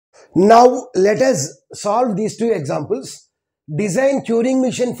Now let us solve these two examples. Design Turing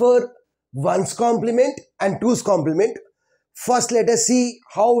machine for 1's complement and 2's complement. First let us see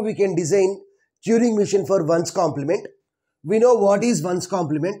how we can design Turing machine for 1's complement. We know what is 1's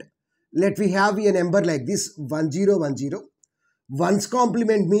complement. Let we have a number like this 1010. 1's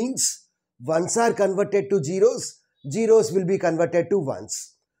complement means 1's are converted to zeros, zeros will be converted to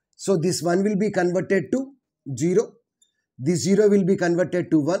 1's. So this 1 will be converted to 0, this 0 will be converted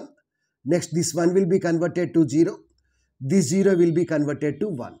to 1, next this 1 will be converted to 0, this 0 will be converted to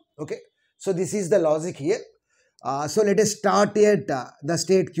 1. Okay, so this is the logic here. So let us start at the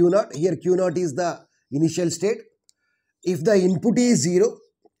state Q0. Here Q0 is the initial state. If the input is 0,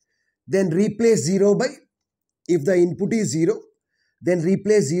 then replace 0 by, if the input is 0, then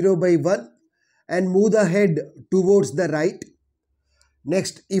replace 0 by 1 and move the head towards the right.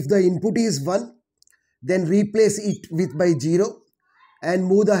 Next, if the input is 1, then replace it with by 0 and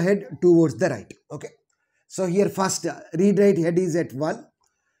move the head towards the right. Okay. So here first read-write head is at 1.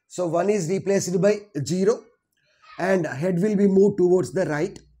 So 1 is replaced by 0 and head will be moved towards the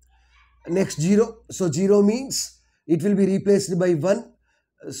right. Next 0. So 0 means it will be replaced by 1.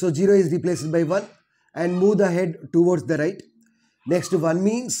 So 0 is replaced by 1 and move the head towards the right. Next 1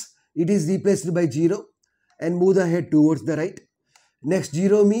 means it is replaced by 0 and move the head towards the right. Next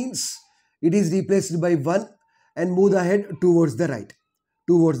 0 means it is replaced by 1 and move the head towards the right.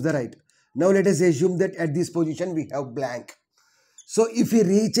 Now let us assume that at this position we have blank. So if we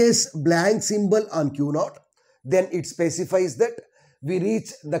reaches blank symbol on Q0, then it specifies that we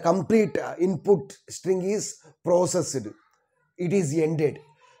reach the complete input string is processed. It is ended.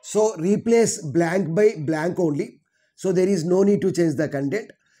 So replace blank by blank only. So there is no need to change the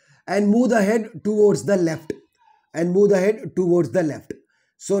content and move the head towards the left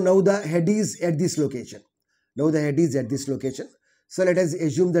So now the head is at this location. So let us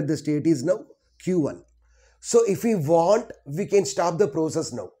assume that the state is now Q1. So if we want, we can stop the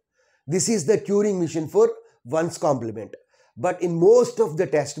process now. This is the Turing machine for 1's complement. But in most of the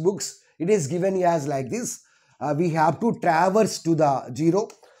textbooks, it is given as like this. We have to traverse to the 0.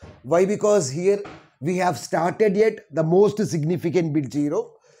 Why? Because here we have started at the most significant bit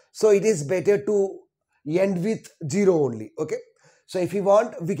 0. So it is better to end with 0 only. Okay. So if you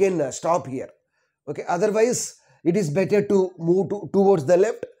want, we can stop here. Okay. Otherwise, it is better to move towards the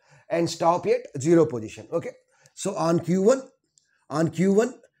left and stop at 0 position. Okay. So on Q1,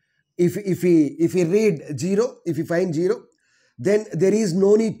 if we read 0, if we find 0, then there is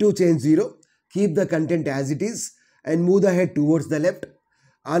no need to change 0. Keep the content as it is and move the head towards the left.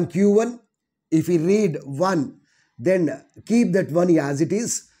 On Q1, if we read 1, then keep that 1 as it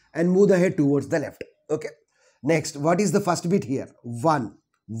is and move the head towards the left. Okay. Next, what is the first bit here? 1.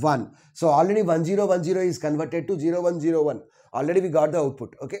 So already 1010 is converted to 0101. Already we got the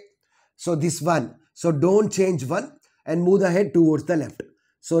output. Okay. So this 1. So don't change 1 and move the head towards the left.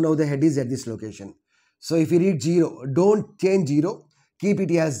 So now the head is at this location. So if you read 0, don't change 0. Keep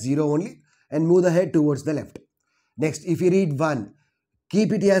it as 0 only and move the head towards the left. Next, if you read 1,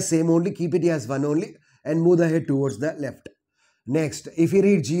 keep it as same only, keep it as 1 only and move the head towards the left. Next, if you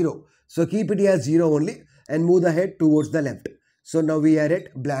read 0, so keep it as 0 only and move the head towards the left. So now we are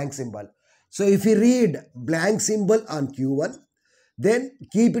at blank symbol. So if you read blank symbol on Q1, then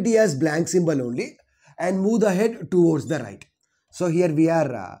keep it as blank symbol only and move the head towards the right. So here we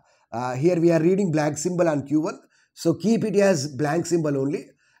are reading blank symbol on Q1. So keep it as blank symbol only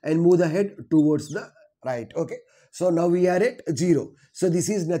and move the head towards the right. Okay. So now we are at 0. So this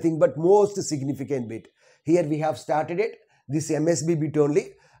is nothing but most significant bit. Here we have started it, this MSB bit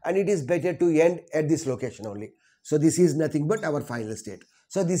only, and it is better to end at this location only. So this is nothing but our final state.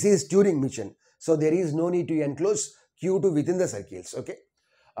 So this is Turing machine. So there is no need to enclose Q2 within the circles. Okay.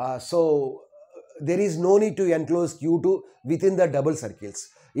 So there is no need to enclose Q2 within the double circles.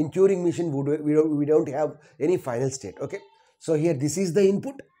 In Turing machine, we don't have any final state. Okay. So here this is the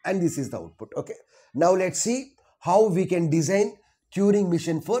input and this is the output. Okay. Now let's see how we can design Turing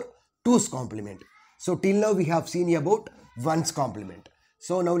machine for 2's complement. So till now we have seen about 1's complement.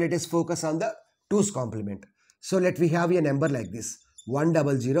 So now let us focus on the 2's complement. So let we have a number like this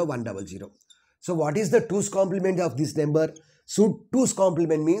 100. So what is the 2's complement of this number? So 2's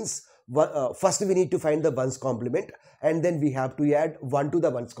complement means first we need to find the 1's complement and then we have to add 1 to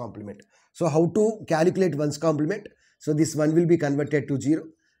the 1's complement. So how to calculate 1's complement? So this 1 will be converted to 0,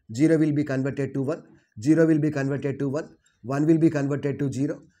 0 will be converted to 1, 0 will be converted to 1, 1 will be converted to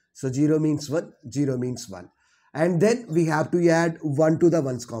 0. So 0 means 1, 0 means 1. And then we have to add 1 to the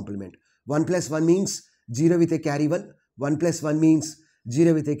 1's complement. 1 plus 1 means 0 with a carry 1. 1 plus 1 means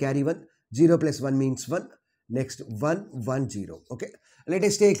 0 with a carry 1. 0 plus 1 means 1. Next 1, 1, 0. Okay. Let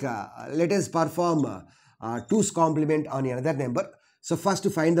us perform 2's complement on another number. So first to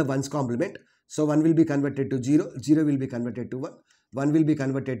find the 1's complement. So 1 will be converted to 0, 0 will be converted to 1, 1 will be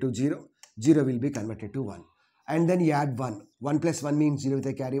converted to 0, 0 will be converted to 1. And then you add 1. 1 plus 1 means 0 with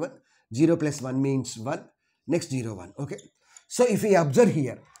a carry 1. 0 plus 1 means 1. Next 0, 1. Okay. So if we observe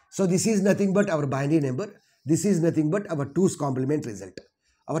here, so this is nothing but our binary number. This is nothing but our 2's complement result.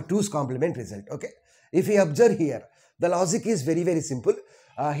 Our 2's complement result. Okay. If we observe here, the logic is very, very simple.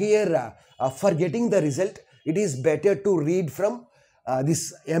 For getting the result, it is better to read from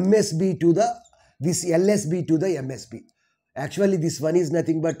this MSB to this LSB to the MSB. Actually, this one is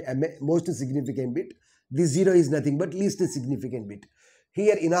nothing but most significant bit. This 0 is nothing but least significant bit.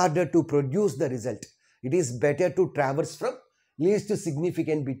 Here, in order to produce the result, it is better to traverse from least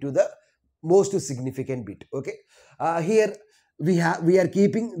significant bit to the most significant bit. Okay. Here we are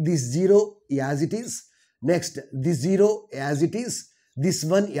keeping this 0 as it is. Next, this 0 as it is. This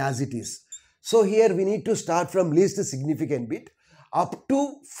one as it is. So here we need to start from least significant bit up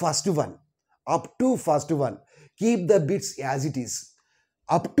to first one. Up to first one. Keep the bits as it is.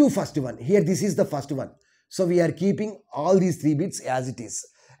 Up to first one. Here this is the first one. So we are keeping all these 3 bits as it is.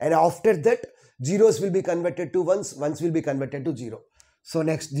 And after that, zeros will be converted to 1's, 1's will be converted to 0. So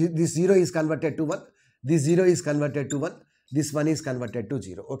next, this 0 is converted to 1. This 0 is converted to 1. This 1 is converted to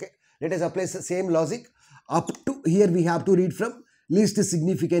 0. Okay. Let us apply the same logic. Up to here we have to read from least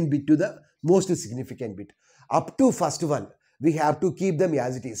significant bit to the most significant bit. Up to first one, we have to keep them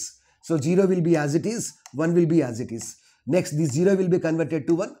as it is. So 0 will be as it is, 1 will be as it is. Next, this 0 will be converted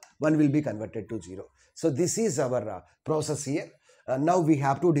to 1, 1 will be converted to 0. So this is our process here. Now we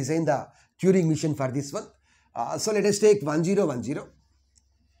have to design the Turing machine for this one. So let us take 1010.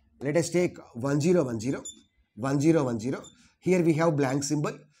 Let us take 1010, 1010. Here we have blank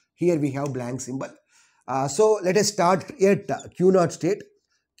symbol. Here we have blank symbol. So let us start at Q0 state.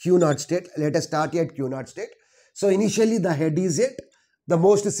 Q0 state. Let us start at Q0 state. So initially the head is at the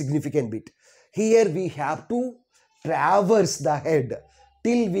most significant bit. Here we have to traverse the head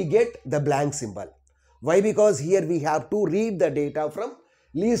till we get the blank symbol. Why? Because here we have to read the data from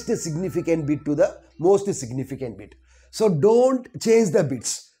least significant bit to the most significant bit. So don't change the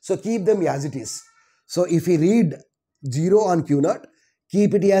bits. So keep them as it is. So if we read 0 on Q0,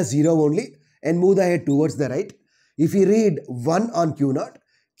 keep it as 0 only and move the head towards the right. If we read 1 on Q0,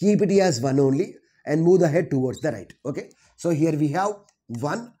 keep it as 1 only and move the head towards the right. Okay. So here we have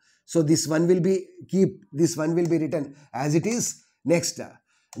 1. So this one will be written as it is. Next,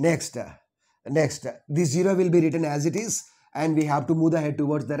 this 0 will be written as it is and we have to move the head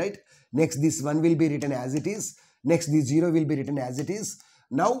towards the right. Next, this 1 will be written as it is. Next, this 0 will be written as it is.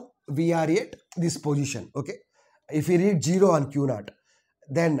 Now we are at this position. Okay. If we read 0 on Q0,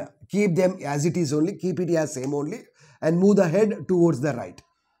 then keep them as it is only, keep it as same only and move the head towards the right.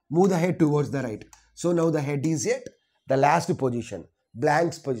 Move the head towards the right. So now the head is at the last position,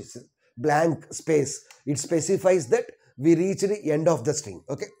 blank position, blank space. It specifies that we reached the end of the string.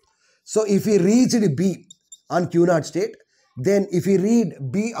 Okay. So if we reached B on Q0 state, then if we read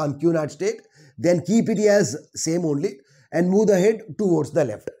B on Q0 state, then keep it as same only and move the head towards the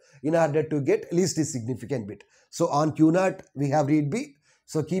left in order to get least significant bit. So on Q0 we have read B.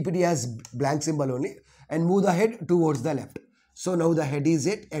 So keep it as blank symbol only and move the head towards the left. So now the head is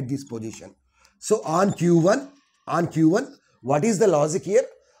at this position. So on Q1, what is the logic here?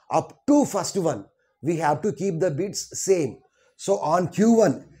 Up to first one, we have to keep the bits same. So on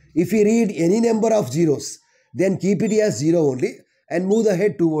Q1, if we read any number of zeros, then keep it as 0 only and move the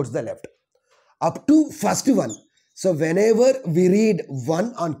head towards the left. Up to first one. So whenever we read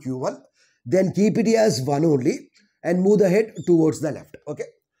 1 on Q1, then keep it as 1 only and move the head towards the left. Okay.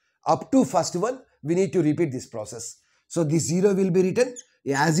 Up to first one, we need to repeat this process. So this 0 will be written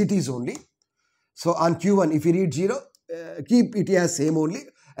as it is only. So on Q1, if you read 0, keep it as same only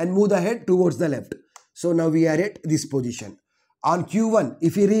and move the head towards the left. So now we are at this position. On Q1,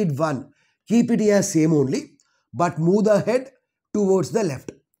 if you read 1, keep it as same only, but move the head towards the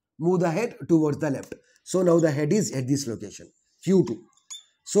left. Move the head towards the left. So now the head is at this location, Q2.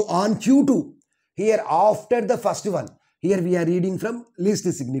 So on Q2, here after the first one, here we are reading from least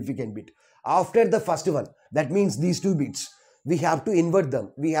significant bit. After the first one, that means these 2 bits, we have to invert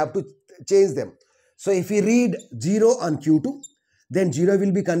them. We have to change them. So if we read 0 on Q2, then 0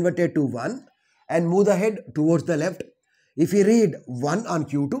 will be converted to 1 and move the head towards the left. If we read 1 on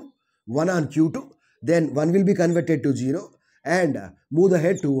Q2, then 1 will be converted to 0 and move the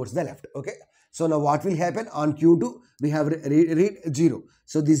head towards the left. Okay. So now what will happen on Q2? We have read 0.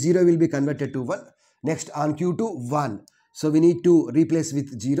 So this 0 will be converted to 1. Next on Q2, 1. So we need to replace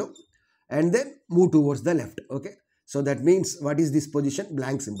with 0 and then move towards the left. Okay. So that means what is this position?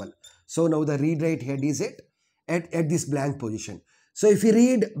 Blank symbol. So now the read write head is at this blank position. So if you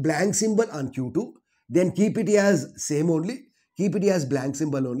read blank symbol on Q2, then keep it as same only, keep it as blank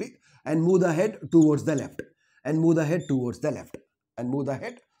symbol only, and move the head towards the left, and move the head towards the left, and move the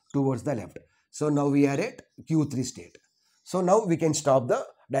head towards the left. So now we are at Q3 state. So now we can stop the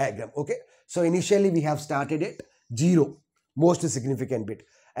diagram. Okay. So initially we have started at 0, most significant bit,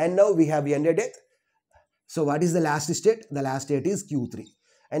 and now we have ended at, so what is the last state? The last state is Q3,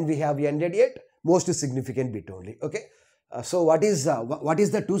 and we have ended at most significant bit only. Okay. So what is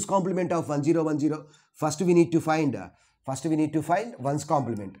the 2's complement of 1010? First we need to find 1's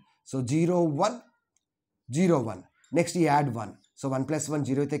complement. So 0 1 0 1. Next you add 1. So 1 plus 1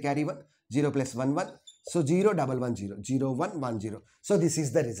 0 te carry 1. 0 plus 1 1. So 0 1 1 0 0 1 1 0. So this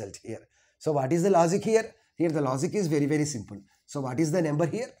is the result here. So what is the logic here? Here the logic is very simple. So what is the number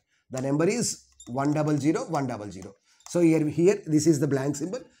here? The number is 100 100. So here this is the blank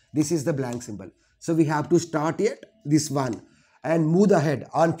symbol. This is the blank symbol. So we have to start at this 1 and move the head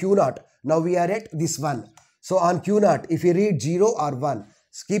on Q0. Now we are at this 1. So on Q0, if you read 0 or 1,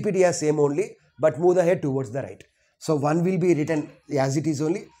 keep it as same only, but move the head towards the right. So 1 will be written as it is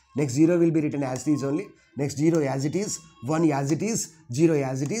only. Next 0 will be written as it is only. Next 0 as it is. 1 as it is. 0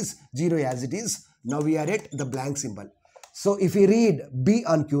 as it is. 0 as it is. Now we are at the blank symbol. So if you read B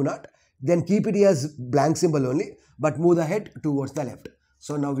on Q0, then keep it as blank symbol only, but move the head towards the left.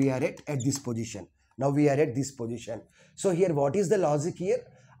 So now we are at this position. Now we are at this position. So here what is the logic here?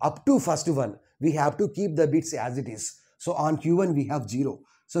 Up to first one, we have to keep the bits as it is. So on Q1 we have 0.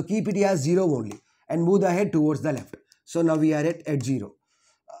 So keep it as 0 only and move the head towards the left. So now we are at 0.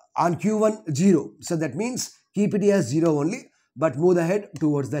 On Q1 0. So that means keep it as 0 only, but move the head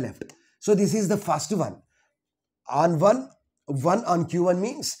towards the left. So this is the first one. On 1 on Q1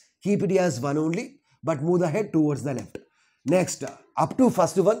 means keep it as 1 only, but move the head towards the left. Next, up to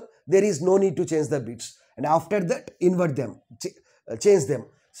first one, there is no need to change the bits. And after that, invert them, change them.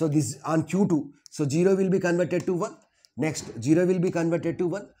 So this on Q2, so 0 will be converted to 1. Next, 0 will be converted to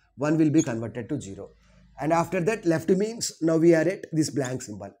 1. 1 will be converted to 0. And after that, left means now we are at this blank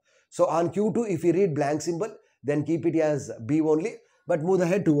symbol. So on Q2, if you read blank symbol, then keep it as B only, but move the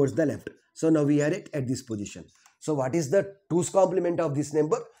head towards the left. So now we are at this position. So what is the 2's complement of this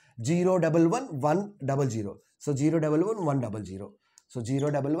number? 0 1 1 1 0 0. So 0 1 1 1 0 0. So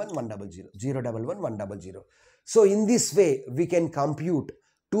 0 1 1 1 0 0. 0 1 1 1 0 0. So in this way we can compute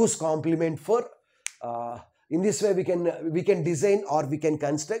 2's complement for in this way we can design or we can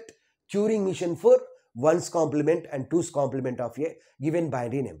construct Turing machine for 1's complement and 2's complement of a given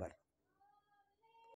binary number.